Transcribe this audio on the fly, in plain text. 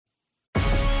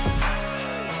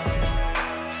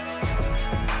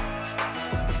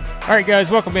All right,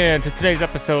 guys, welcome in to today's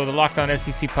episode of the Locked On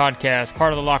SEC Podcast,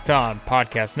 part of the Locked On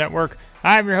Podcast Network.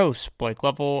 I'm your host, Blake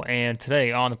Lovell, and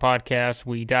today on the podcast,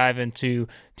 we dive into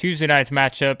Tuesday night's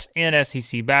matchups in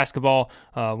SEC basketball.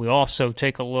 We also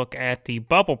take a look at the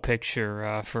bubble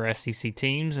picture for SEC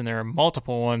teams, and there are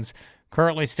multiple ones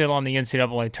currently still on the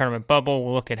NCAA tournament bubble.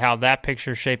 We'll look at how that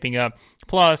picture is shaping up,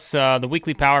 plus the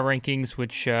weekly power rankings,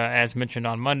 which, as mentioned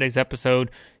on Monday's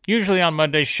episode, usually on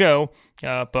Monday's show,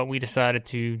 but we decided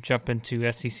to jump into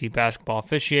SEC basketball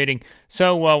officiating.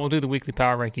 So we'll do the weekly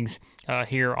power rankings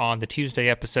here on the Tuesday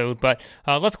episode. But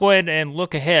let's go ahead and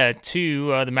look ahead to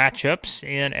the matchups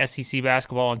in SEC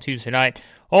basketball on Tuesday night.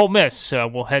 Ole Miss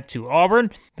will head to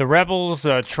Auburn. The Rebels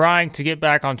trying to get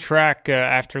back on track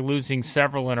after losing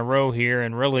several in a row here,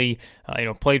 and really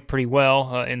played pretty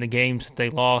well in the games that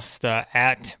they lost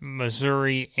at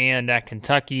Missouri and at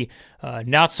Kentucky.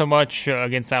 Not so much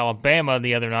against Alabama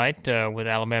the other night, with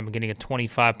Alabama getting a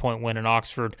 25-point win in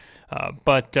Oxford.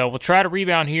 But we'll try to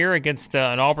rebound here against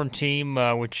an Auburn team,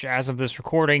 which as of this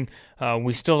recording,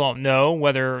 we still don't know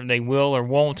whether they will or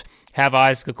won't have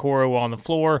Isaac Okoro on the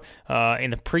floor.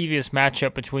 In the previous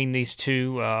matchup between these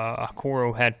two,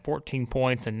 Okoro had 14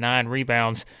 points and 9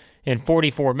 rebounds in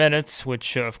 44 minutes,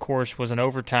 which of course was an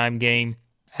overtime game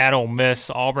at Ole Miss.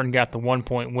 Auburn got the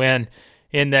 1-point win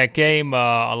in that game.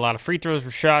 A lot of free throws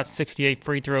were shot, 68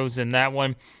 free throws in that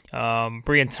one.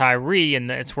 Breon Tyree,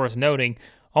 and it's worth noting,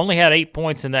 only had 8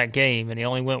 points in that game, and he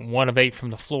only went 1 of 8 from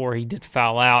the floor. He did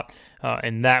foul out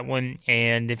in that one.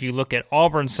 And if you look at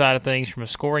Auburn's side of things from a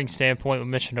scoring standpoint, we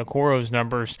mentioned Okoro's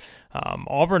numbers.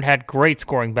 Auburn had great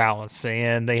scoring balance,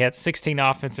 and they had 16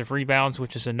 offensive rebounds,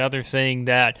 which is another thing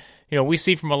that we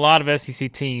see from a lot of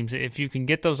SEC teams. If you can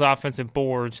get those offensive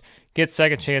boards, get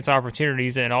second chance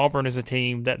opportunities, and Auburn is a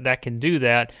team that can do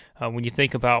that. When you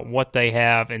think about what they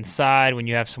have inside, when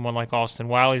you have someone like Austin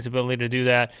Wiley's ability to do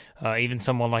that, even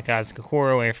someone like Isaac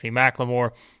Okoro, Anthony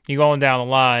McLemore, you going down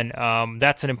the line,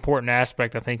 that's an important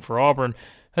aspect, I think, for Auburn,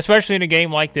 especially in a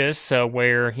game like this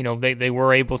where they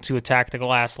were able to attack the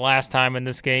glass last time in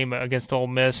this game against Ole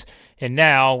Miss, and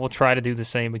now we'll try to do the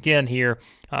same again here.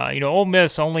 Ole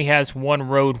Miss only has one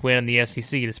road win in the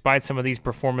SEC, despite some of these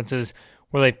performances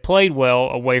where they've played well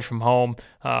away from home.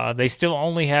 They still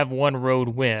only have one road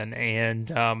win, and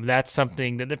that's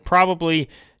something that probably,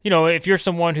 if you're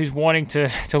someone who's wanting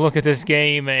to look at this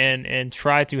game and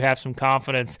try to have some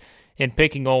confidence in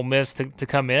picking Ole Miss to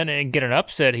come in and get an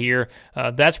upset here,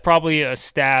 that's probably a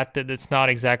stat that's not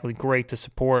exactly great to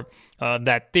support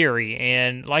that theory.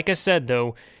 And like I said,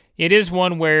 though, it is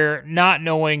one where not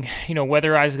knowing,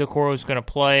 whether Isaac Okoro is going to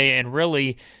play, and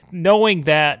really knowing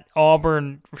that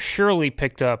Auburn surely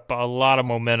picked up a lot of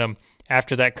momentum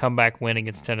after that comeback win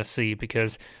against Tennessee,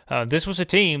 because this was a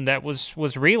team that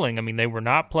was reeling. I mean, they were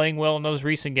not playing well in those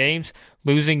recent games,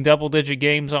 losing double-digit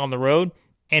games on the road.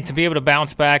 And to be able to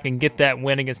bounce back and get that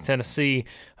win against Tennessee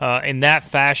in that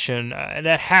fashion,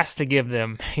 that has to give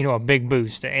them, a big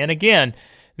boost. And again,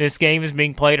 this game is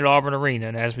being played at Auburn Arena,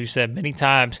 and as we've said many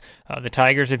times, the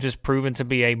Tigers have just proven to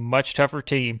be a much tougher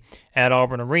team at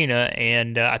Auburn Arena,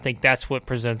 and I think that's what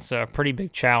presents a pretty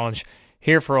big challenge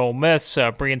here for Ole Miss.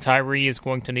 Breon Tyree is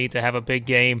going to need to have a big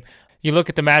game. You look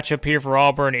at the matchup here for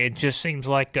Auburn, it just seems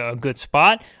like a good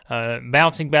spot.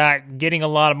 Bouncing back, getting a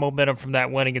lot of momentum from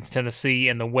that win against Tennessee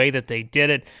and the way that they did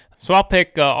it. So I'll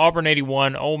pick Auburn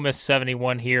 81, Ole Miss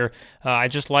 71 here. I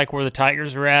just like where the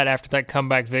Tigers are at after that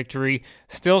comeback victory.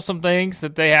 Still some things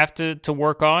that they have to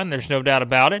work on. There's no doubt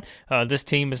about it. This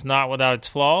team is not without its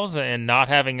flaws, and not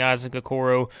having Isaac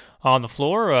Okoro on the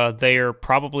floor, they are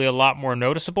probably a lot more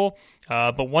noticeable.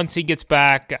 But once he gets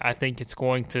back, I think it's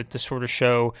going to sort of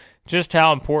show just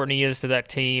how important he is to that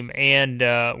team, and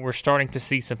we're starting to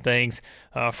see some things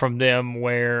from them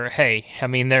where, hey, I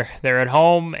mean, they're at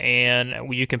home,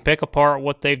 and you can pick apart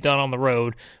what they've done on the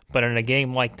road, but in a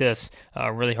game like this,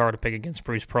 really hard to pick against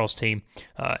Bruce Pearl's team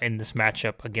in this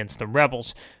matchup against the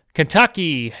Rebels.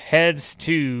 Kentucky heads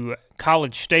to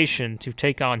College Station to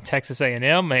take on Texas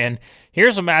A&M, and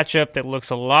here's a matchup that looks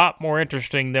a lot more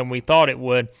interesting than we thought it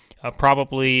would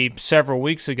probably several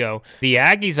weeks ago. The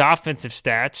Aggies' offensive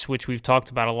stats, which we've talked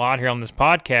about a lot here on this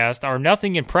podcast, are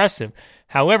nothing impressive.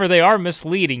 However, they are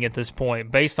misleading at this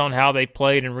point based on how they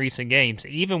played in recent games.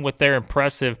 Even with their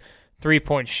impressive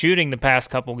three-point shooting the past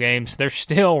couple games, they're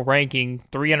still ranking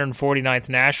 349th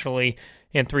nationally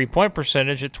in three-point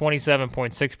percentage at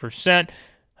 27.6%.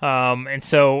 And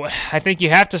so I think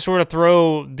you have to sort of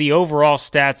throw the overall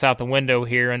stats out the window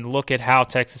here and look at how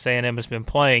Texas A&M has been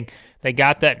playing. They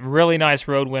got that really nice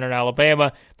road win at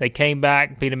Alabama. They came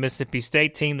back, beat a Mississippi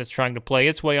State team that's trying to play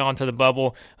its way onto the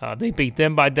bubble. They beat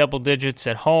them by double digits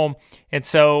at home. And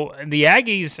so the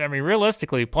Aggies, I mean,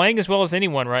 realistically, playing as well as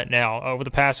anyone right now over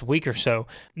the past week or so,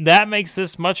 that makes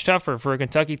this much tougher for a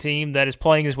Kentucky team that is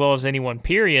playing as well as anyone,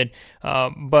 period.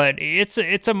 But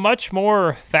it's a much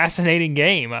more fascinating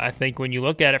game, I think, when you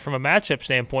look at it from a matchup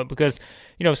standpoint, because,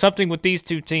 you know, something with these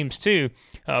two teams too,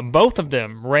 both of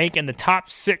them rank in the top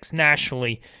 6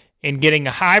 nationally in getting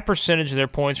a high percentage of their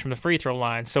points from the free throw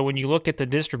line. So when you look at the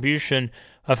distribution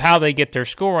of how they get their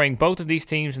scoring, both of these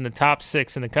teams in the top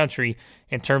 6 in the country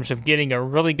in terms of getting a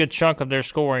really good chunk of their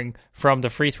scoring from the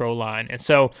free throw line. And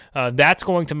so that's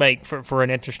going to make for an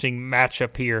interesting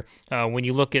matchup here when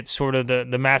you look at sort of the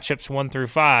matchups 1 through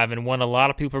 5. And one a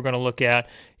lot of people are going to look at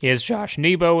is Josh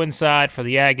Nebo inside for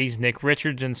the Aggies, Nick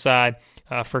Richards inside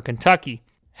for Kentucky.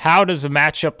 How does a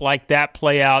matchup like that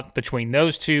play out between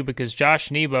those two? Because Josh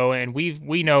Nebo, and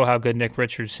we know how good Nick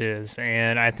Richards is,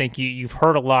 and I think you've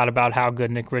heard a lot about how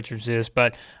good Nick Richards is,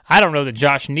 but I don't know that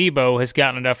Josh Nebo has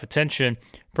gotten enough attention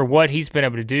for what he's been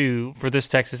able to do for this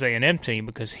Texas A&M team,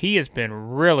 because he has been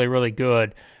really, really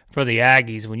good for the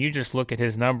Aggies. When you just look at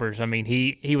his numbers, I mean,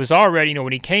 he was already, you know,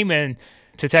 when he came in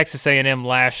to Texas A&M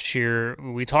last year,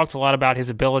 we talked a lot about his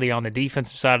ability on the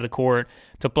defensive side of the court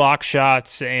to block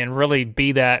shots and really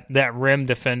be that rim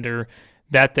defender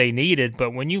that they needed.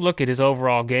 But when you look at his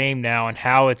overall game now and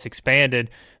how it's expanded,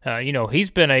 you know, he's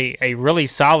been a really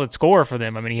solid scorer for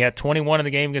them. I mean, he had 21 in the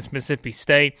game against Mississippi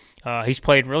State. He's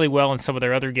played really well in some of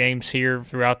their other games here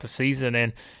throughout the season.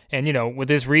 And you know, with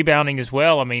his rebounding as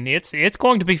well, I mean, it's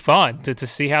going to be fun to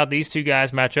see how these two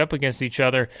guys match up against each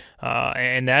other.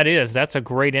 And that's a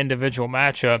great individual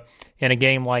matchup in a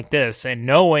game like this. And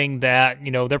knowing that,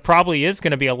 you know, there probably is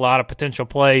going to be a lot of potential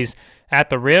plays at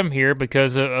the rim here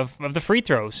because of the free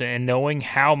throws, and knowing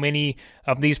how many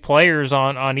of these players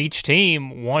on each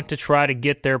team want to try to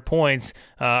get their points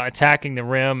attacking the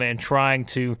rim and trying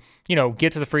to, you know,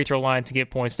 get to the free throw line to get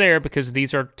points there, because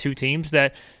these are two teams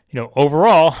that, you know,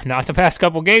 overall, not the past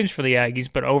couple games for the Aggies,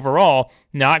 but overall,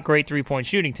 not great three-point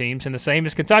shooting teams. And the same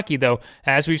as Kentucky, though.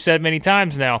 As we've said many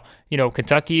times now, you know,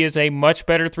 Kentucky is a much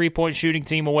better three-point shooting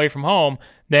team away from home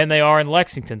than they are in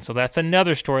Lexington. So that's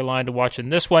another storyline to watch in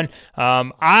this one.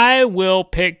 I will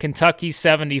pick Kentucky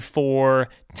 74,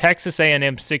 Texas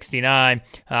A&M 69.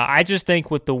 I just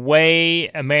think with the way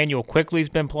Emmanuel Quickley's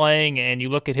been playing, and you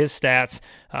look at his stats,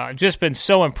 I've just been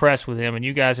so impressed with him. And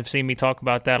you guys have seen me talk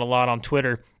about that a lot on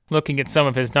Twitter, looking at some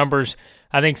of his numbers.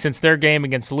 I think since their game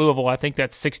against Louisville, I think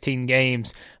that's 16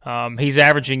 games, he's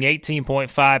averaging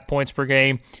 18.5 points per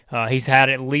game. He's had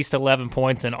at least 11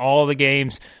 points in all of the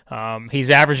games. He's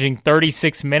averaging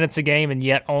 36 minutes a game and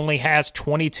yet only has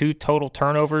 22 total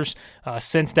turnovers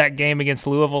since that game against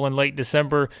Louisville in late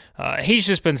December. He's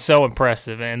just been so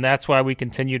impressive, and that's why we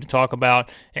continue to talk about,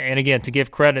 and again, to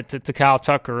give credit to Kyle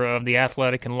Tucker of The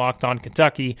Athletic and Locked On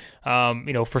Kentucky,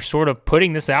 you know, for sort of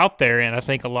putting this out there. And I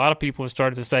think a lot of people have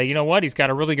started to say, you know what, he's got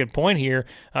a really good point here,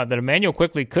 that Emmanuel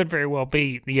Quickley could very well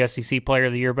be the SEC Player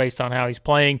of the Year based on how he's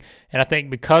playing. And I think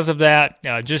because of that,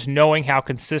 just knowing how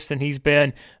consistent he's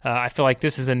been, I feel like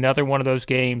this is another one of those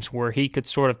games where he could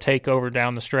sort of take over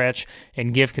down the stretch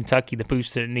and give Kentucky the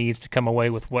boost that it needs to come away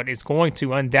with what is going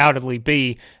to undoubtedly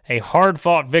be a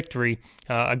hard-fought victory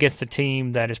against a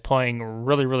team that is playing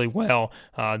really, really well.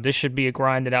 This should be a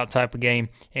grinded-out type of game,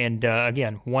 and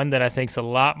again, one that I think is a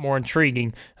lot more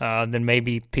intriguing than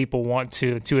maybe people want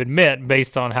to admit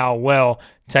based on how well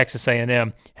Texas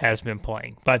A&M has been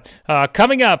playing. But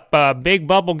coming up, a big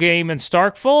bubble game in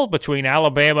Starkville between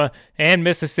Alabama and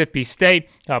Mississippi State,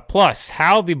 plus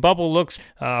how the bubble looks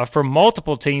for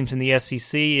multiple teams in the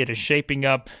SEC. It is shaping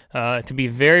up to be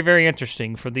very, very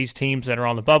interesting for these teams that are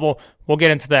on the bubble. We'll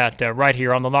get into that right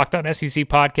here on the Locked On SEC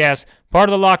podcast, part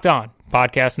of the Locked On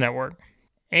Podcast Network.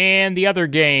 And the other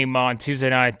game on Tuesday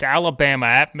night, Alabama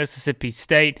at Mississippi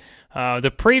State.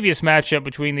 The previous matchup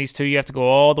between these two, you have to go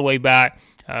all the way back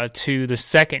to the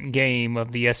second game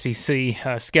of the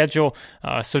SEC schedule.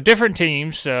 So different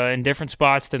teams in different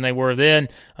spots than they were then.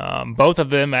 Both of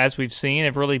them, as we've seen,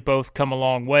 have really both come a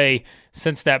long way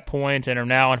since that point and are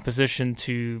now in position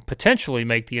to potentially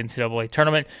make the NCAA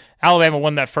tournament. Alabama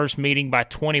won that first meeting by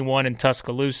 21 in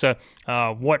Tuscaloosa.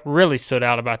 What really stood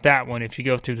out about that one, if you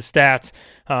go through the stats,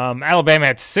 Alabama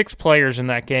had 6 players in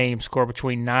that game score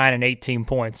between 9 and 18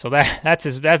 points. So that's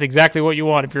exactly what you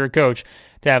want if you're a coach,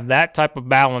 to have that type of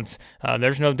balance.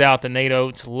 There's no doubt that Nate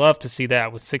Oates loved to see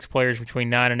that with 6 players between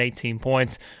 9 and 18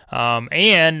 points.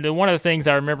 And one of the things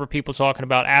I remember people talking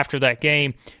about after that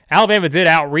game, Alabama did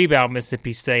out-rebound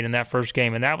Mississippi State in that first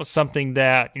game, and that was something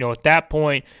that, you know, at that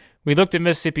point, we looked at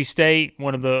Mississippi State,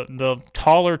 one of the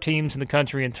taller teams in the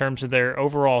country in terms of their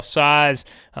overall size,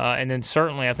 and then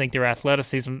certainly I think their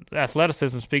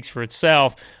athleticism speaks for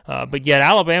itself. But yet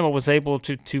Alabama was able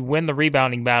to win the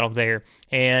rebounding battle there.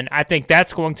 And I think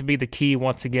that's going to be the key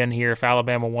once again here if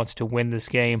Alabama wants to win this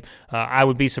game. I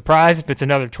would be surprised if it's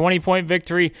another 20-point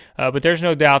victory, but there's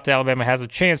no doubt that Alabama has a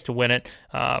chance to win it.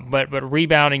 But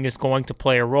rebounding is going to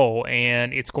play a role,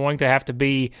 and it's going to have to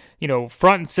be,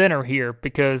 front and center here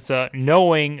because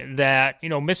knowing that,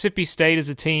 Mississippi State is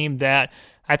a team that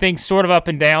I think sort of up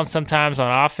and down sometimes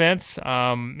on offense.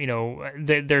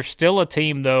 They're still a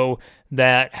team, though,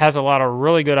 that has a lot of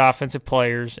really good offensive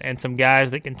players and some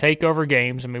guys that can take over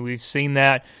games. I mean, we've seen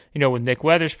that, with Nick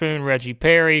Weatherspoon, Reggie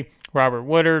Perry, Robert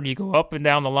Woodard. You go up and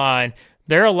down the line.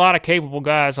 There are a lot of capable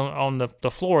guys on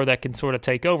the floor that can sort of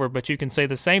take over, but you can say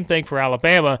the same thing for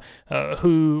Alabama,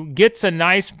 who gets a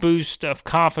nice boost of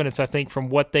confidence, I think, from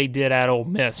what they did at Ole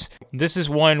Miss. This is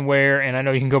one where, and I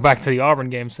know you can go back to the Auburn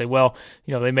game and say, well,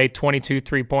 they made 22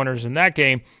 three-pointers in that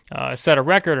game, set a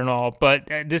record and all, but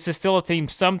this is still a team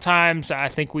sometimes I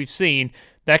think we've seen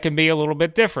that can be a little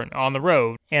bit different on the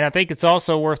road. And I think it's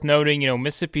also worth noting,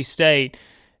 Mississippi State,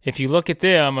 if you look at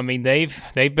them, I mean, they've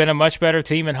been a much better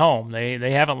team at home. They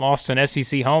haven't lost an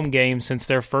SEC home game since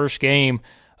their first game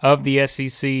of the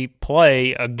SEC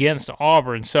play against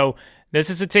Auburn. So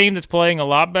this is a team that's playing a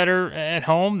lot better at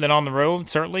home than on the road,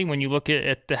 certainly, when you look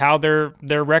at how their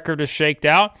record is shaked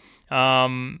out.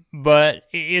 But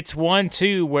it's one,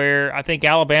 too, where I think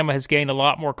Alabama has gained a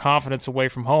lot more confidence away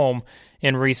from home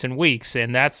in recent weeks,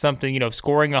 and that's something,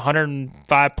 scoring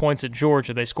 105 points at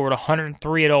Georgia. They scored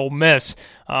 103 at Ole Miss.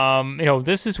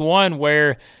 This is one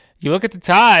where you look at the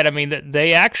Tide, I mean,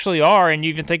 they actually are, and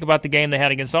you even think about the game they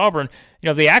had against Auburn,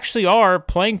 they actually are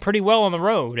playing pretty well on the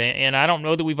road, and I don't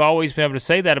know that we've always been able to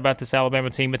say that about this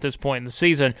Alabama team at this point in the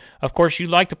season. Of course,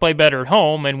 you'd like to play better at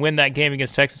home and win that game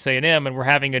against Texas A&M, and we're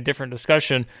having a different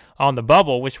discussion on the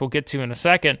bubble, which we'll get to in a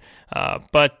second.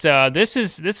 But this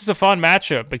is a fun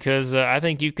matchup because I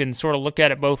think you can sort of look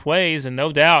at it both ways, and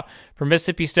no doubt for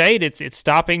Mississippi State, it's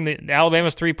stopping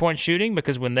Alabama's three-point shooting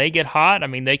because when they get hot, I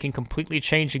mean, they can completely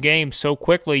change the game so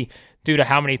quickly due to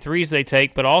how many threes they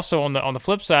take, but also on the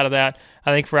flip side of that, I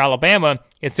think for Alabama,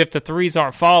 it's if the threes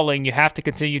aren't falling, you have to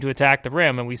continue to attack the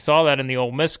rim, and we saw that in the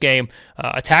Ole Miss game.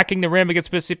 Attacking the rim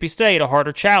against Mississippi State, a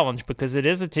harder challenge because it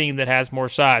is a team that has more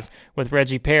size with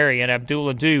Reggie Perry and Abdul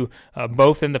Ado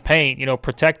both in the paint,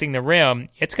 protecting the rim.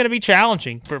 It's going to be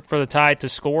challenging for the Tide to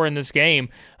score in this game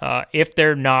if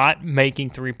they're not making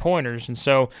three-pointers, and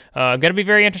so going to be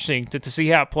very interesting to see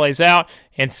how it plays out.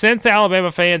 And since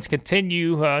Alabama fans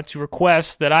continue to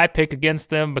request that I pick against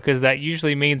them because that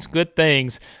usually means good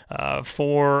things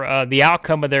for the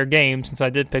outcome of their game, since I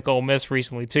did pick Ole Miss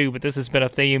recently too, but this has been a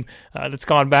theme that's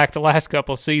gone back the last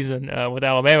couple of seasons with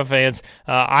Alabama fans,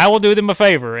 I will do them a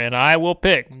favor, and I will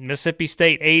pick Mississippi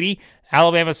State 80,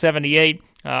 Alabama 78.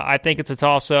 I think it's a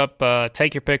toss-up.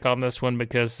 Take your pick on this one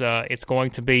because it's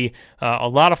going to be a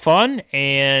lot of fun,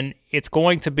 and it's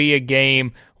going to be a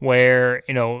game where,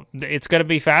 it's going to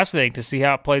be fascinating to see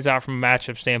how it plays out from a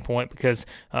matchup standpoint because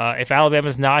if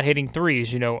Alabama's not hitting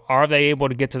threes, are they able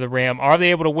to get to the rim? Are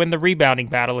they able to win the rebounding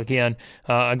battle again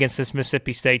against this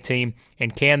Mississippi State team?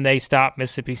 And can they stop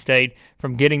Mississippi State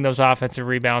from getting those offensive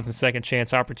rebounds and second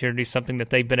chance opportunities, something that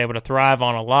they've been able to thrive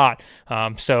on a lot?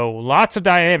 So lots of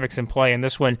dynamics in play in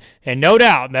this one, and no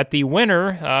doubt that the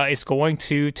winner is going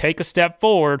to take a step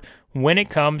forward when it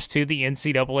comes to the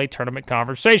NCAA tournament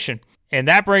conversation. And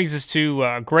that brings us to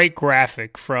a great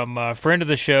graphic from a friend of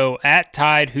the show at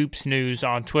Tide Hoops News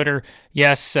on Twitter.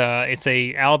 Yes, it's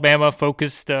a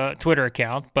Alabama-focused Twitter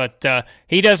account, but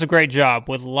he does a great job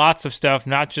with lots of stuff,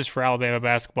 not just for Alabama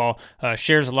basketball.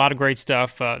 Shares a lot of great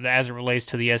stuff as it relates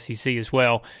to the SEC as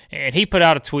well. And he put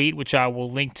out a tweet, which I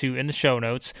will link to in the show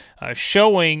notes,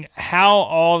 showing how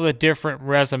all the different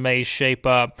resumes shape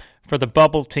up for the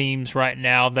bubble teams right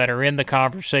now that are in the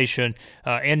conversation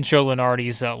in Joe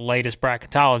Lunardi's latest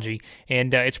bracketology.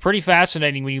 And it's pretty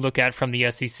fascinating when you look at it from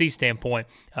the SEC standpoint.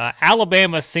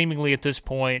 Alabama seemingly at this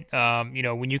point,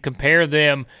 when you compare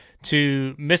them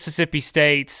to Mississippi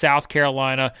State, South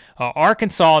Carolina,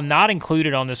 Arkansas not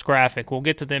included on this graphic. We'll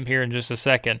get to them here in just a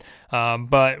second.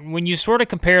 But when you sort of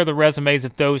compare the resumes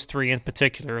of those three in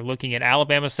particular, looking at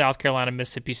Alabama, South Carolina,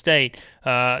 Mississippi State,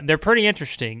 they're pretty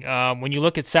interesting. When you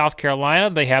look at South Carolina,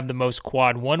 they have the most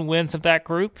quad one wins of that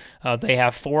group. They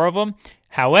have 4 of them.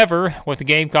 However, what the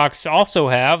Gamecocks also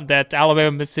have that Alabama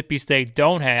and Mississippi State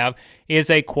don't have is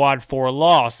a quad 4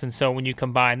 loss. And so when you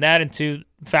combine that into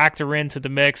factor into the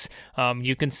mix,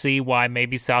 you can see why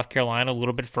maybe South Carolina a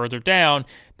little bit further down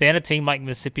than a team like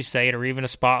Mississippi State, or even a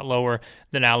spot lower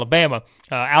than Alabama.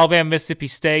 Alabama, Mississippi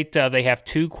State, they have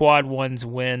 2 quad ones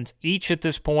wins each at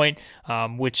this point,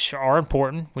 which are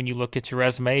important when you look at your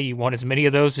resume. You want as many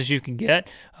of those as you can get,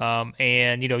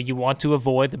 and you want to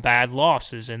avoid the bad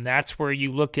losses, and that's where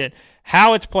you look at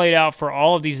how it's played out for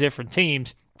all of these different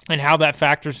teams and how that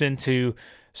factors into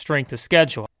strength of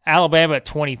schedule. Alabama at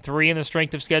 23 in the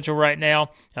strength of schedule right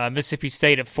now, Mississippi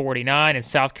State at 49, and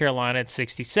South Carolina at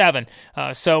 67.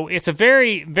 So it's a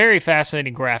very, very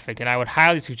fascinating graphic, and I would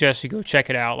highly suggest you go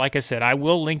check it out. Like I said, I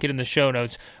will link it in the show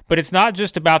notes, but it's not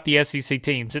just about the SEC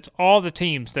teams. It's all the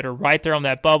teams that are right there on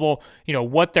that bubble,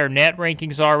 what their net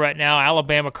rankings are right now.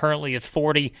 Alabama currently at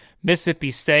 40, Mississippi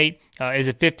State is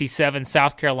at 57,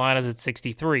 South Carolina's at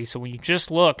 63. So when you just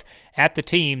look at the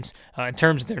teams in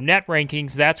terms of their net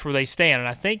rankings, that's where they stand. And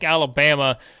I think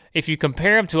Alabama, if you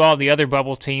compare them to all the other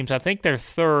bubble teams, I think they're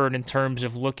third in terms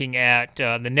of looking at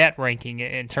the net ranking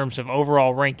in terms of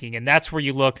overall ranking. And that's where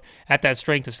you look at that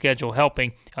strength of schedule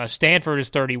helping. Stanford is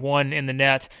 31 in the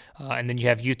net, and then you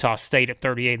have Utah State at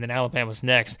 38, and then Alabama's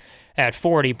next at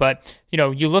 40. But,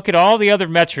 you look at all the other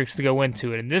metrics that go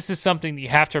into it, and this is something that you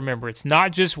have to remember. It's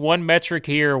not just one metric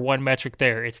here or one metric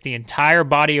there. It's the entire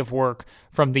body of work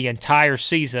from the entire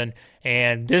season,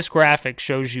 and this graphic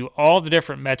shows you all the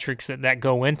different metrics that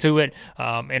go into it,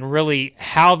 and really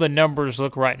how the numbers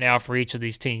look right now for each of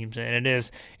these teams. And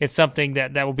it's something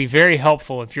that will be very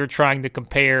helpful if you're trying to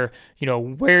compare,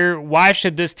 why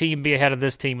should this team be ahead of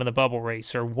this team in the bubble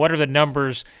race, or what are the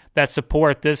numbers that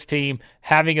support this team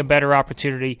having a better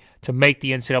opportunity to make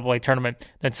the NCAA tournament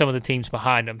than some of the teams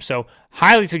behind them. So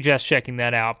highly suggest checking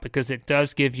that out, because it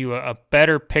does give you a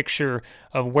better picture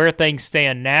of where things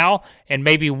stand now and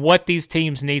maybe what these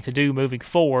teams need to do moving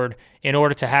forward in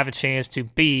order to have a chance to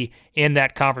be in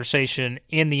that conversation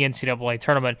in the NCAA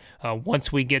tournament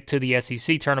once we get to the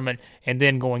SEC tournament and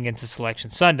then going into Selection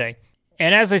Sunday.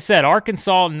 And as I said,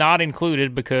 Arkansas not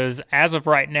included, because as of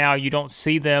right now, you don't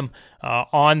see them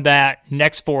on that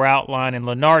next 4 outline in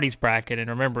Lunardi's bracket. And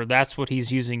remember, that's what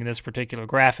he's using in this particular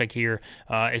graphic here,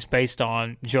 is based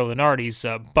on Joe Lunardi's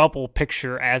bubble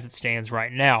picture as it stands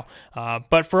right now.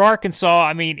 But for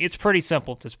Arkansas, it's pretty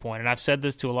simple at this point, and I've said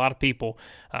this to a lot of people.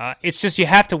 It's just you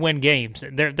have to win games.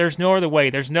 There's no other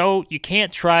way. You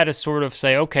can't try to sort of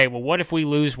say, okay, well, what if we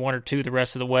lose 1 or 2 the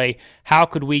rest of the way? How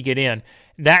could we get in?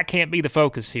 That can't be the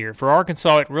focus here. For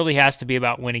Arkansas, it really has to be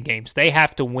about winning games. They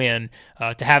have to win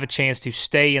to have a chance to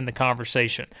stay in the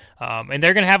conversation. And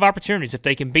they're going to have opportunities. If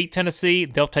they can beat Tennessee,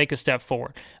 they'll take a step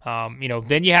forward.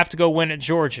 Then you have to go win at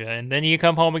Georgia, and then you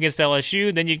come home against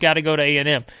LSU, then you've got to go to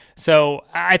A&M. So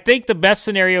I think the best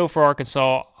scenario for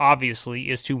Arkansas,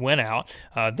 obviously, is to win out.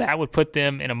 That would put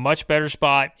them in a much better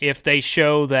spot if they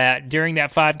show that during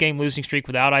that 5-game losing streak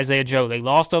without Isaiah Joe, they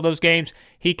lost all those games,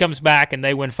 he comes back and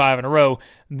they win 5 in a row.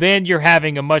 Then you're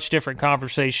having a much different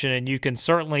conversation, and you can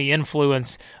certainly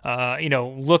influence,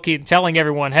 telling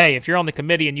everyone, hey, if you're on the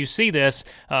committee and you see this,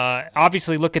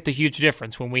 obviously look at the huge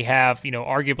difference when we have,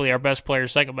 arguably our best player,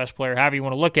 second best player, however you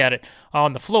want to look at it,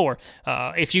 on the floor.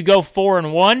 If you go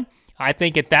 4-1, I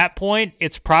think at that point,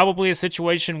 it's probably a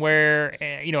situation where,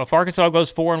 if Arkansas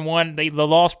goes 4-1, the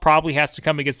loss probably has to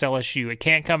come against LSU. It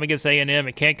can't come against A&M.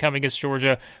 It can't come against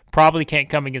Georgia. Probably can't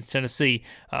come against Tennessee.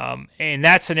 In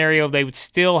that scenario, they would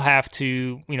still have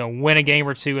to, win a game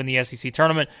or 2 in the SEC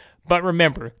tournament. But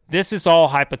remember, this is all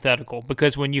hypothetical,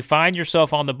 because when you find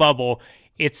yourself on the bubble,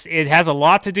 it has a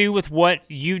lot to do with what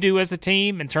you do as a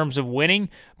team in terms of winning,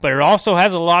 but it also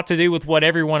has a lot to do with what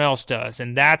everyone else does.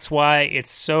 And that's why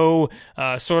it's so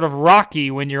sort of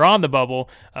rocky when you're on the bubble,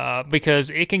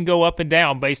 because it can go up and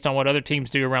down based on what other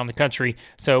teams do around the country.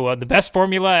 So the best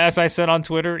formula, as I said on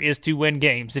Twitter, is to win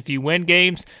games. If you win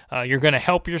games, you're going to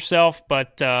help yourself,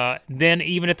 but then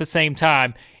even at the same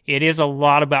time, it is a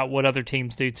lot about what other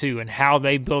teams do too, and how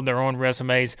they build their own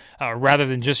resumes rather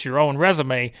than just your own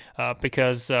resume,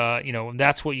 because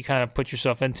that's what you kind of put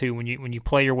yourself into when you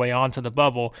play your way onto the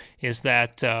bubble. Is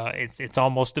that it's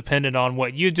almost dependent on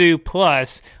what you do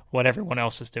plus what everyone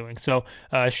else is doing. So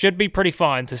should be pretty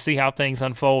fun to see how things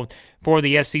unfold for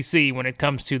the SEC when it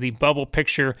comes to the bubble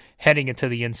picture heading into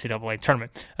the NCAA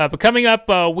tournament. But coming up,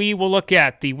 we will look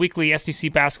at the weekly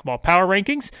SEC basketball power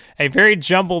rankings, a very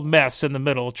jumbled mess in the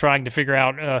middle, trying to figure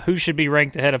out who should be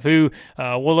ranked ahead of who.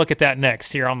 We'll look at that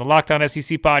next here on the Locked On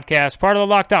SEC podcast, part of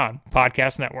the Locked On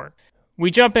Podcast Network. We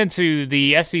jump into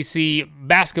the SEC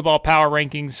basketball power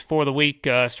rankings for the week.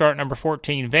 Start number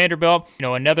 14, Vanderbilt.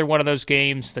 Another one of those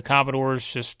games. The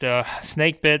Commodores just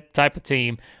snake bit type of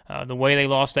team. the way they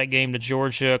lost that game to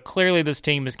Georgia. Clearly, this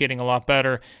team is getting a lot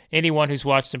better. Anyone who's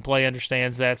watched them play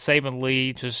understands that. Saban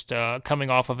Lee just coming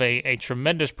off of a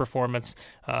tremendous performance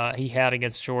he had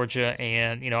against Georgia,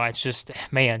 and it's just,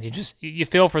 man, you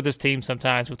feel for this team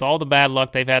sometimes with all the bad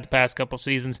luck they've had the past couple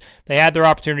seasons. They had their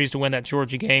opportunities to win that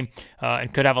Georgia game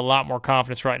and could have a lot more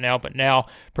confidence right now, but now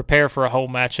prepare for a whole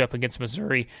matchup against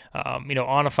Missouri,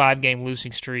 on a 5-game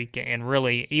losing streak, and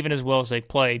really, even as well as they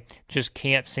play, just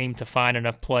can't seem to find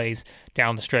enough plays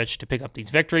down the stretch to pick up these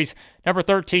victories. Number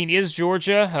 13 is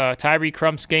Georgia. Tyree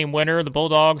Crump's game winner. The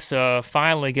Bulldogs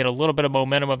finally get a little bit of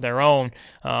momentum of their own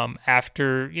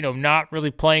after, not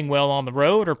really playing well on the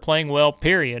road or playing well,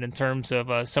 period, in terms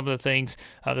of some of the things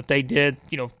that they did,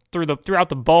 throughout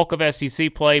the bulk of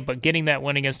SEC play, but getting that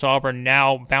win against Auburn,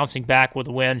 now bouncing back with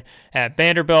a win at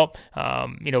Vanderbilt.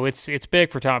 It's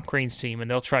big for Tom Crean's team, and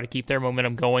they'll try to keep their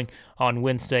momentum going on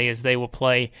Wednesday as they will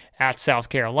play at South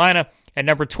Carolina. At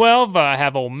number 12, I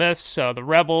have Ole Miss. The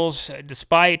Rebels,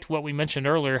 despite what we mentioned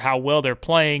earlier, how well they're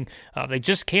playing, they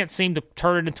just can't seem to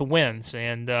turn it into wins,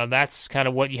 and that's kind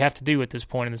of what you have to do at this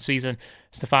point in the season,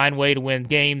 is to find a way to win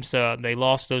games. They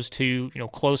lost those two,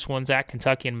 close ones at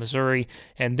Kentucky and Missouri,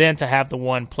 and then to have the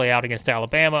one play out against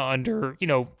Alabama under,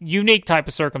 unique type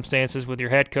of circumstances with your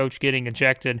head coach getting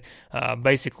ejected,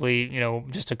 basically,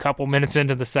 just a couple minutes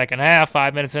into the second half,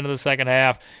 5 minutes into the second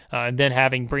half, and then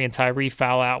having Breein Tyree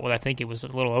foul out with, I think it was a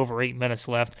little over 8 minutes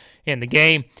left in the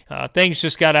game. Things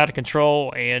just got out of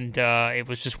control, and it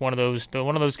was just one of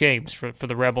those games for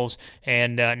the Rebels,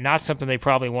 and not something they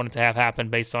probably wanted to have happen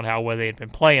based on how well they had been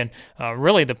playing.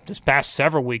 Really, this past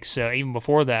several weeks, even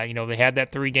before that, they had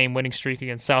that 3-game winning streak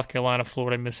against South Carolina,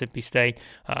 Florida, Mississippi State.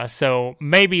 So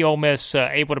maybe Ole Miss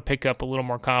able to pick up a little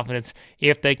more confidence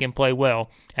if they can play well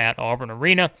at Auburn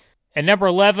Arena. At number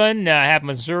 11, I have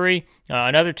Missouri,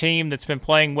 another team that's been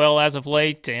playing well as of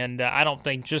late, and I don't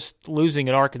think just losing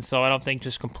at Arkansas, I don't think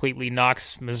just completely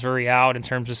knocks Missouri out in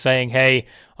terms of saying, hey,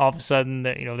 all of a sudden,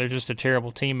 they're just a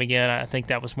terrible team again. I think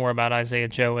that was more about Isaiah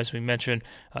Joe, as we mentioned,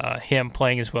 him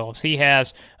playing as well as he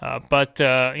has. But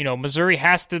Missouri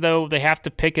has to, though, they have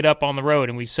to pick it up on the road,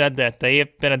 and we've said that they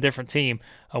have been a different team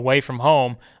away from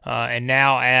home, and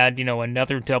now add,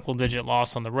 another double-digit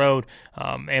loss on the road,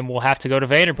 and we'll have to go to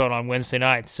Vanderbilt on Wednesday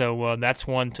night. So that's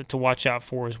one to watch out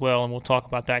for as well, and we'll talk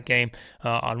about that game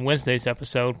on Wednesday's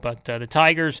episode. But the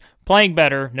Tigers playing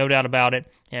better, no doubt about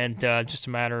it, and just a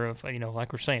matter of,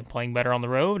 like we're saying, playing better on the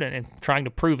road and trying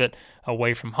to prove it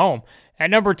away from home. At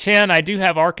number 10, I do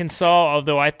have Arkansas,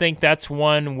 although I think that's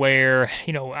one where,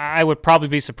 I would probably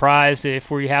be surprised if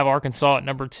we have Arkansas at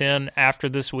number 10 after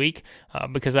this week,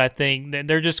 because I think that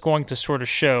they're just going to sort of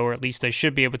show, or at least they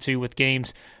should be able to with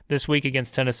games this week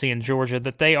against Tennessee and Georgia,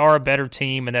 that they are a better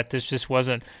team and that this just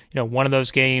wasn't, one of those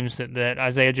games that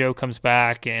Isaiah Joe comes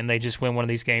back and they just win one of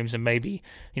these games and maybe,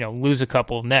 lose a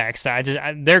couple next.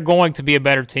 They're going to be a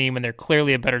better team, and they're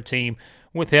clearly a better team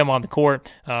with him on the court.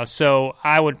 So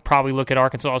I would probably look at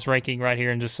Arkansas's ranking right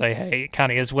here and just say, hey, it kind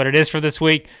of is what it is for this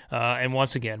week. And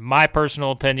once again, my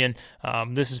personal opinion,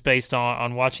 this is based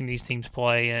on watching these teams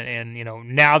play. And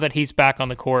now that he's back on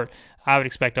the court, I would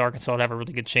expect Arkansas to have a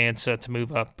really good chance to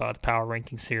move up the power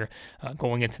rankings here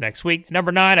going into next week.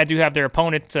 Number 9, I do have their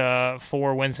opponent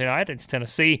for Wednesday night. It's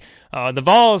Tennessee. The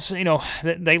Vols,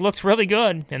 they looked really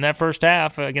good in that first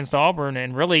half against Auburn,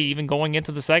 and really even going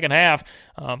into the second half,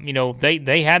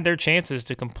 they had their chances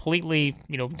to completely,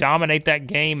 dominate that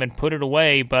game and put it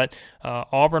away, but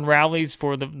Auburn rallies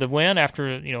for the win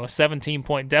after, a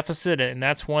 17-point deficit, and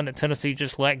that's one that Tennessee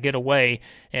just let get away.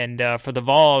 And for the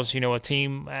Vols, a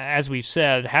team, as we've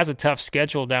said, has a tough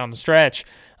schedule down the stretch.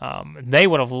 They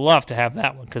would have loved to have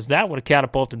that one, because that would have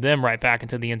catapulted them right back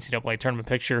into the NCAA tournament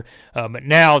picture. But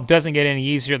now it doesn't get any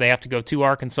easier. They have to go to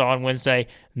Arkansas on Wednesday.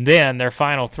 Then their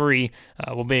final 3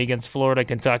 will be against Florida,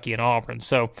 Kentucky, and Auburn.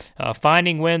 So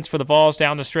finding wins for the Vols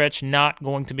down the stretch, not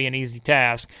going to be an easy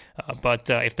task. But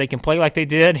if they can play like they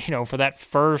did, for that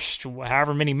first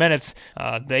however many minutes,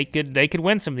 they could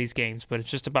win some of these games. But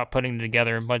it's just about putting them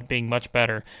together and being much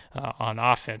better on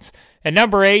offense. At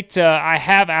number 8, I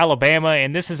have Alabama,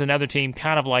 and this is another team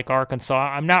kind of like Arkansas.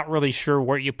 I'm not really sure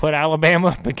where you put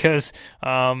Alabama because,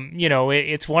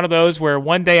 it's one of those where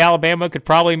one day Alabama could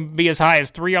probably be as high as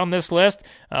 3 on this list.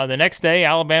 The next day,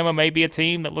 Alabama may be a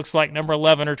team that looks like number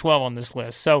 11 or 12 on this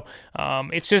list. So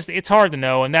it's hard to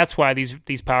know, and that's why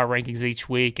these power rankings each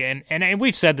week, and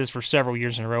we've said this for several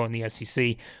years in a row in the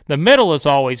SEC, the middle has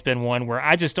always been one where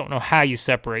I just don't know how you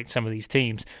separate some of these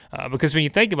teams, because when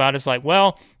you think about it, it's like,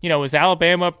 well, is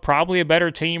Alabama probably a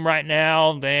better team right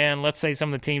now than, let's say,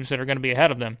 some of the teams that are going to be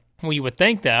ahead of them? Well, you would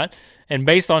think that, and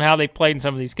based on how they played in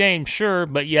some of these games, sure,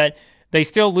 but yet they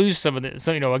still lose some of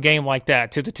a game like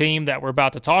that to the team that we're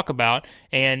about to talk about.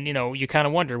 And, you kind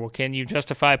of wonder, well, can you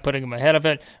justify putting them ahead of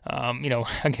it?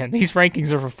 Again, these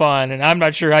rankings are for fun, and I'm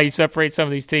not sure how you separate some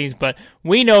of these teams, but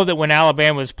we know that when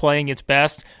Alabama is playing its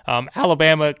best,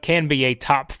 Alabama can be a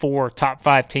top 4, top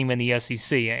 5 team in the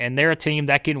SEC, and they're a team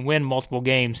that can win multiple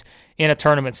games in a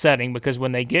tournament setting, because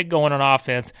when they get going on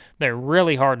offense, they're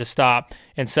really hard to stop.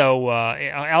 And so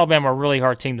Alabama a really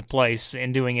hard team to place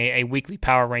in doing a weekly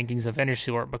power rankings of any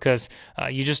sort, because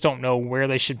you just don't know where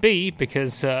they should be,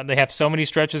 because they have so many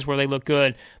stretches where they look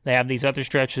good. They have these other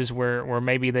stretches where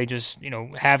maybe they just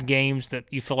have games that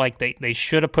you feel like they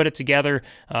should have put it together,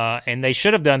 and they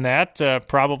should have done that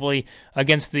probably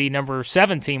against the number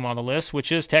 7 team on the list,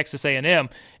 which is Texas A&M.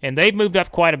 And they've moved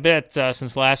up quite a bit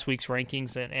since last week's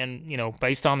rankings, and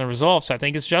based on the results, I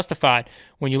think it's justified.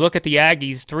 When you look at the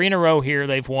Aggies, 3 in a row here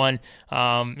they've won.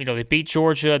 They beat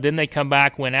Georgia, then they come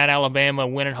back, win at Alabama,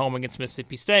 win at home against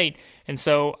Mississippi State. And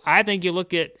so I think you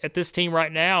look at this team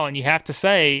right now, and you have to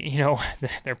say,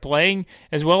 they're playing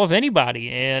as well as anybody,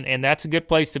 and that's a good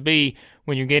place to be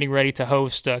when you're getting ready to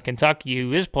host Kentucky,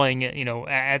 who is playing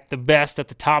at the best, at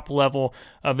the top level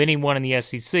of anyone in the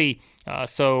SEC.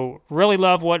 So really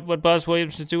love what Buzz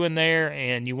Williams is doing there,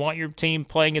 and you want your team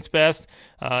playing its best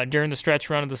during the stretch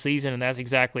run of the season, and that's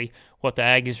exactly what the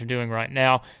Aggies are doing right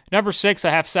now. Number 6,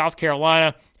 I have South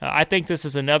Carolina. I think this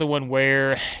is another one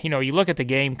where, you look at the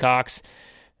Gamecocks.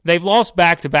 They've lost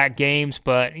back-to-back games,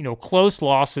 but, close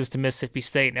losses to Mississippi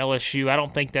State and LSU. I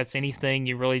don't think that's anything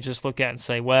you really just look at and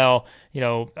say, well,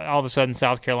 all of a sudden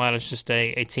South Carolina is just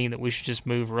a team that we should just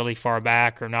move really far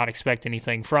back or not expect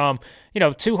anything from.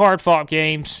 2 hard-fought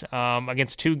games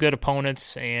against 2 good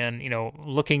opponents, and,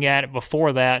 looking at it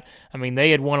before that, they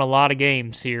had won a lot of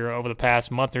games here over the past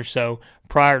month or so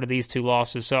prior to these 2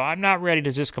 losses. So I'm not ready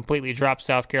to just completely drop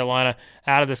South Carolina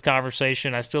out of this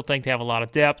conversation. I still think they have a lot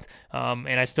of depth,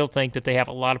 and I still think that they have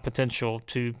a lot of potential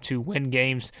to win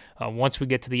games once we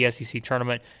get to the SEC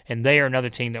tournament, and they are another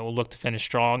team that will look to finish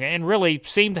strong and really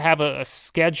seem to have a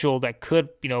schedule that could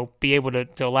be able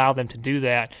to allow them to do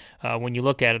that. When you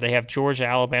look at it, they have Georgia,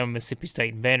 Alabama, Mississippi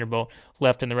State, and Vanderbilt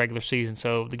left in the regular season.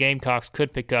 So the Gamecocks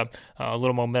could pick up a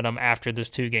little momentum after this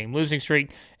 2-game losing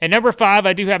streak. And number 5,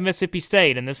 I do have Mississippi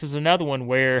State, and this is another one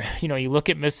where, you look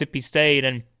at Mississippi State,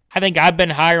 and I think I've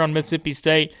been higher on Mississippi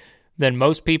State than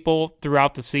most people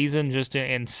throughout the season, just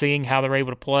in seeing how they're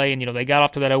able to play. And, they got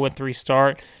off to that 0-3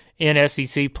 start in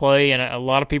SEC play, and a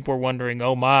lot of people were wondering,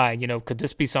 oh my, could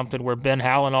this be something where Ben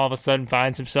Howland all of a sudden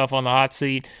finds himself on the hot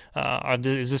seat? Or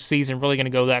is this season really going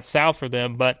to go that south for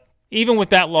them? But even with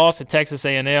that loss at Texas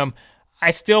A&M,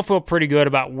 I still feel pretty good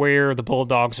about where the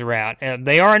Bulldogs are at. And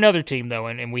they are another team, though,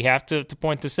 and we have to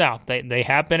point this out. They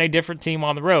have been a different team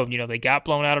on the road. They got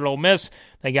blown out at Ole Miss.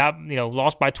 They got,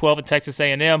 lost by 12 at Texas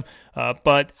A&M.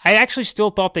 But I actually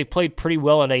still thought they played pretty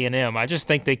well at A&M. I just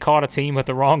think they caught a team at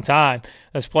the wrong time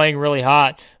that's playing really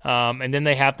hot. And then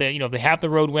they have they have the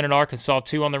road win at Arkansas,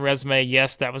 too, on the resume.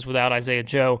 Yes, that was without Isaiah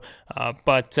Joe.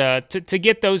 But to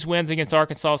get those wins against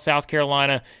Arkansas, South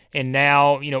Carolina, and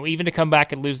now, even to come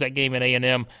back and lose that game at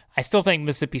A&M, I still think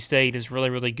Mississippi State is really,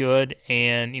 really good,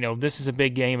 and, this is a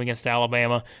big game against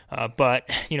Alabama. But,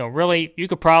 really, you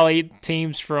could probably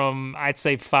teams from, I'd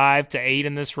say, 5 to 8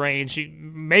 in this range,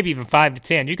 maybe even 5 to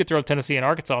 10. You could throw Tennessee and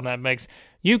Arkansas in that mix.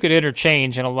 You could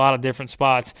interchange in a lot of different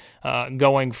spots,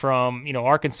 going from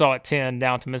Arkansas at 10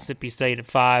 down to Mississippi State at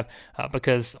 5,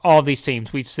 because all of these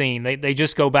teams we've seen they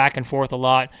just go back and forth a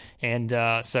lot, and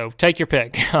so take your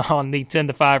pick on the 10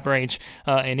 to 5 range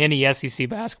in any SEC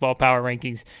basketball power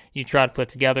rankings you try to put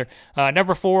together.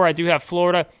 Number 4, I do have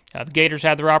Florida. The Gators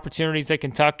had their opportunities at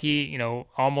Kentucky,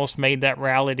 almost made that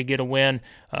rally to get a win,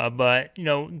 but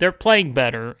they're playing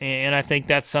better, and I think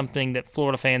that's something that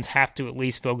Florida fans have to at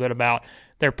least feel good about.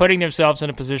 They're putting themselves in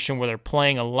a position where they're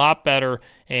playing a lot better,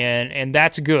 and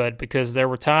that's good, because there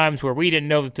were times where we didn't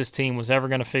know that this team was ever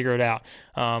going to figure it out.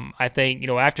 I think,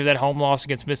 after that home loss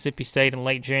against Mississippi State in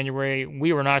late January,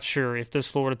 we were not sure if this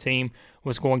Florida team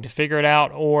was going to figure it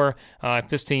out, or if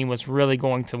this team was really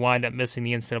going to wind up missing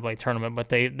the NCAA tournament. But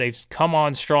they've come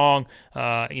on strong,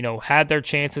 had their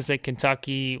chances at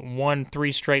Kentucky, won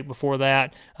 3 straight before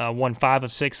that, won 5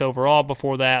 of 6 overall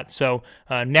before that. So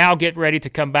now get ready to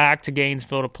come back to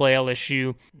Gainesville to play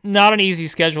LSU. Not an easy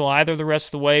schedule either the rest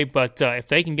of the way, but if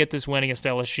they can get this win against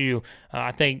LSU,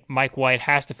 I think Mike White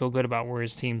has to feel good about where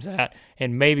his team's at,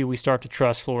 and maybe we start to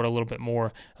trust Florida a little bit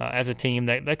more as a team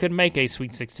that could make a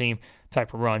Sweet 16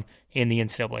 type of run in the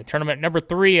NCAA tournament. Number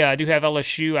 3, I do have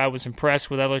LSU. I was impressed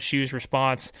with LSU's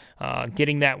response,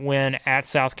 getting that win at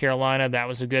South Carolina. That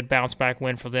was a good bounce-back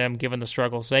win for them, given the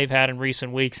struggles they've had in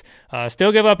recent weeks.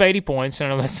 Still give up 80 points. I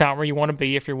know that's not where you want to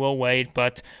be if you're Will Wade,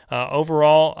 but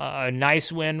overall, a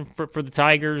nice win for the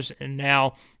Tigers. And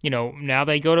now, now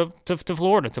they go to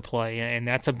Florida to play, and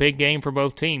that's a big game for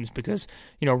both teams because,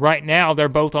 right now they're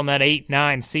both on that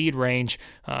 8-9 seed range.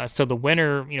 So the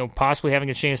winner, possibly having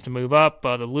a chance to move up.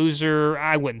 The loser,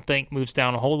 I wouldn't think, moves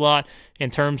down a whole lot in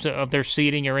terms of their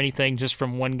seeding or anything just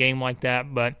from one game like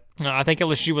that. But I think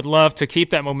LSU would love to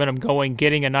keep that momentum going,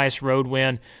 getting a nice road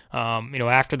win,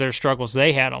 after their struggles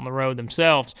they had on the road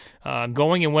themselves.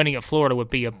 Going and winning at Florida would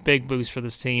be a big boost for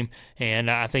this team, and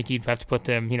I think you'd have to put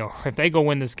them, if they go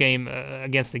win this game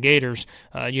against the Gators,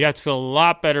 you'd have to feel a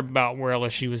lot better about where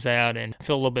LSU is at and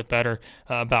feel a little bit better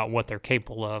about what they're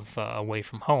capable of away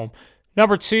from home.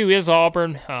 Number 2 is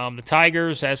Auburn. The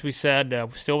Tigers, as we said,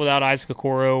 still without Isaac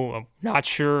Okoro. Not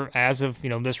sure as of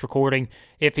this recording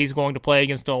if he's going to play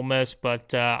against Ole Miss,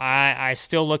 but I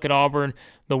still look at Auburn.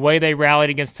 The way they rallied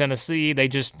against Tennessee,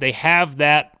 they have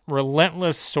that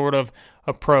relentless sort of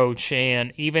approach,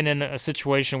 and even in a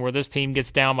situation where this team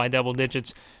gets down by double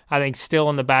digits, I think still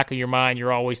in the back of your mind,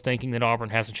 you're always thinking that Auburn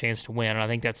has a chance to win, and I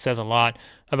think that says a lot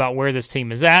about where this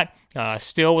team is at.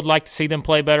 Still would like to see them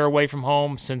play better away from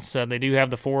home since they do have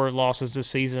the 4 losses this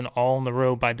season, all on the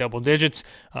road by double digits.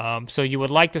 So you would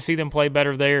like to see them play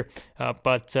better there,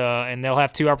 and they'll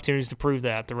have 2 opportunities to prove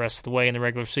that the rest of the way in the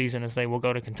regular season as they will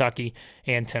go to Kentucky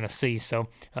and Tennessee. So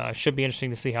it should be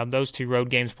interesting to see how those 2 road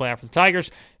games play out for the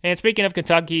Tigers. And speaking of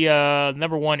Kentucky,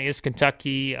 number 1 is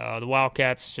Kentucky. The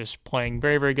Wildcats just playing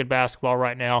very, very good basketball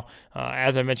right now.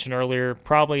 As I mentioned earlier,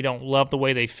 probably don't love the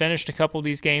way they finished a couple of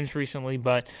these games recently,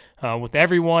 but with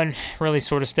everyone really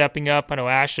sort of stepping up. I know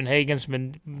Ashton Hagen's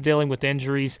been dealing with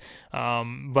injuries,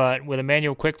 but with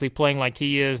Emmanuel Quickley playing like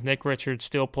he is, Nick Richards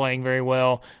still playing very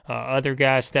well, other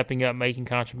guys stepping up, making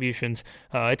contributions.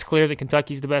 It's clear that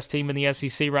Kentucky's the best team in the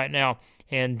SEC right now.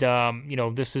 And,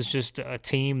 this is just a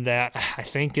team that I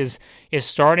think is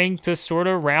starting to sort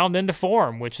of round into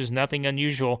form, which is nothing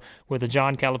unusual with the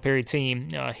John Calipari team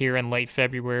here in late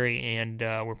February. And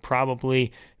we're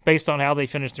probably, based on how they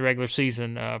finished the regular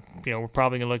season, we're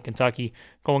probably going to look at Kentucky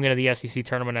going into the SEC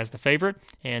tournament as the favorite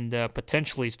and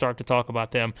potentially start to talk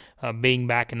about them being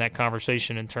back in that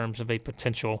conversation in terms of a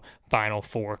potential Final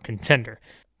Four contender.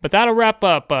 But that'll wrap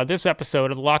up this episode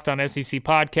of the Locked On SEC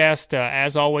podcast.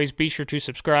 As always, be sure to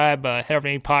subscribe. Head over to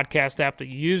any podcast app that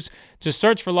you use. Just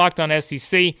search for Locked On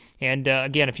SEC. And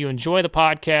again, if you enjoy the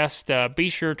podcast, be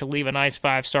sure to leave a nice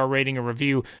 5-star rating or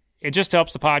review. It just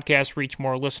helps the podcast reach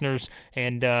more listeners,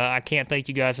 and I can't thank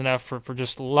you guys enough for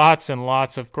just lots and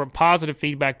lots of positive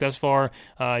feedback thus far.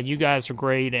 You guys are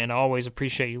great, and I always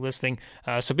appreciate you listening.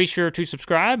 So be sure to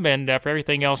subscribe, and for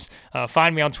everything else,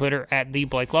 find me on Twitter at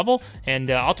 @TheBlakeLevel,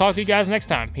 and I'll talk to you guys next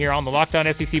time here on the Locked On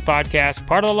SEC podcast,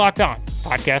 part of the Locked On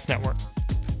Podcast Network.